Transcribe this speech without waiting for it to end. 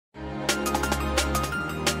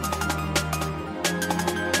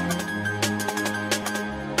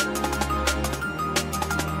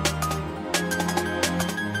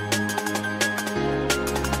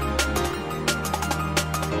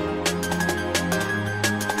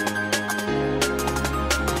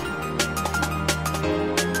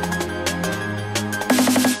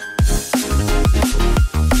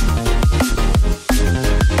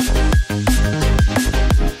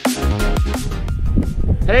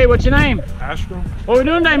Hey, what's your name? Ashton. What are we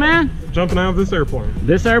doing today, man? Jumping out of this airplane.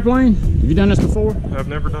 This airplane? Have you done this before? I've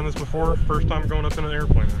never done this before. First time going up in an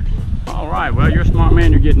airplane, actually. All right, well, you're a smart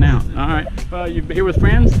man. You're getting out. All right. You here with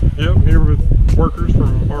friends? Yep, here with workers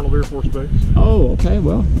from Arnold Air Force Base. Oh, okay.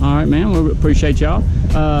 Well, all right, man. We appreciate y'all.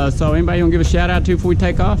 So anybody you want to give a shout out to before we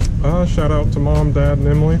take off? Shout out to Mom, Dad, and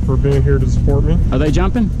Emily for being here to support me. Are they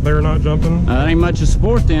jumping? They're not jumping. That ain't much of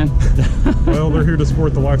support then. Well, they're here to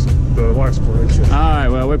support the life support. Actually. All right,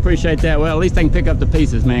 well, we appreciate that. Well, at least they can pick up the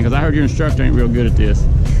pieces, man, because I heard your instructor ain't real good at this.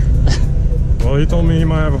 Well, he told me he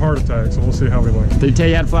might have a heart attack, so we'll see how we land. Did he tell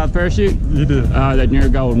you how to fly the parachute? He did. All right, then you're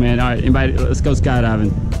gold, man. All right, anybody, let's go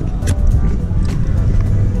skydiving.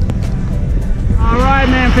 All right,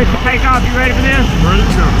 man, fix the takeoff. You ready for this? Ready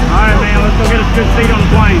to go. All right, man, let's go get a good seat on the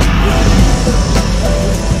plane.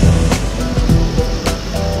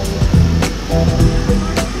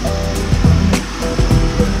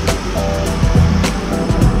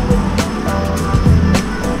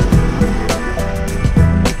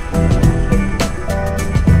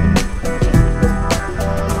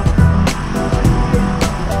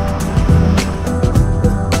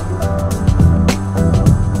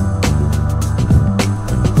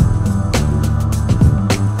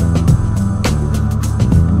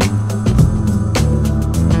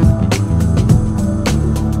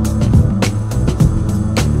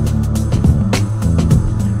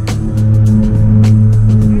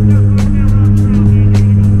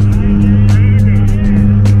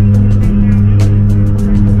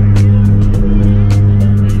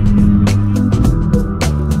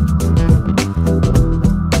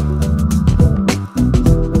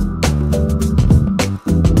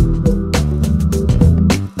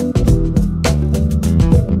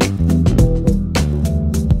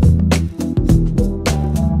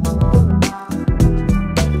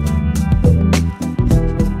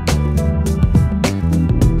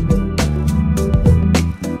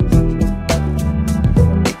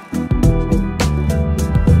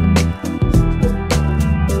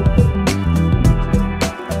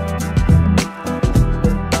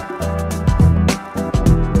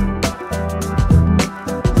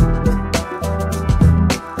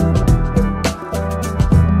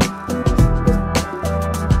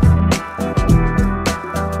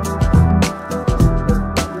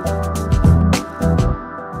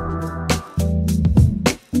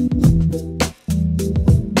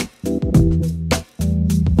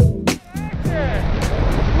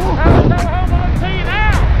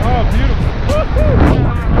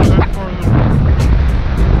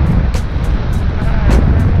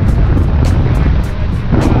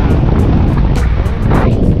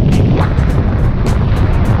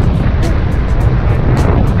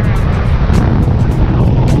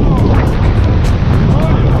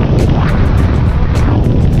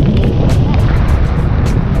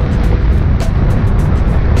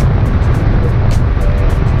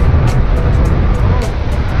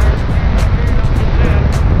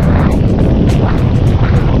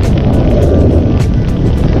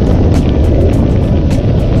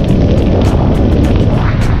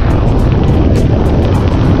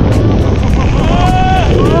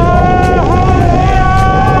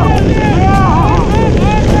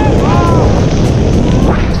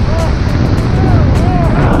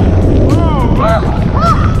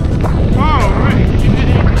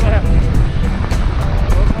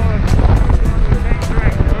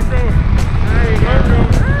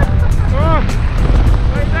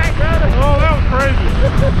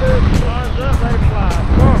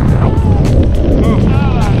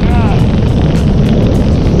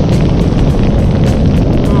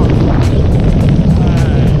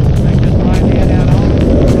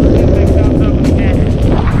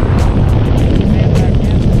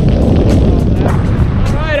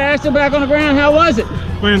 Back on the ground, how was it?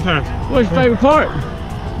 Fantastic. What's your favorite part?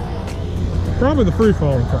 Probably the free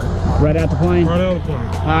falling part. Right out the plane? Right out of the plane.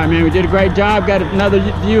 All right, man, we did a great job. Got another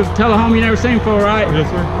view of Telehome you never seen before, right? Yes,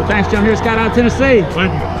 sir. Well, thanks, John. Here at Skydive Tennessee.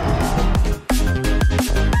 Thank you.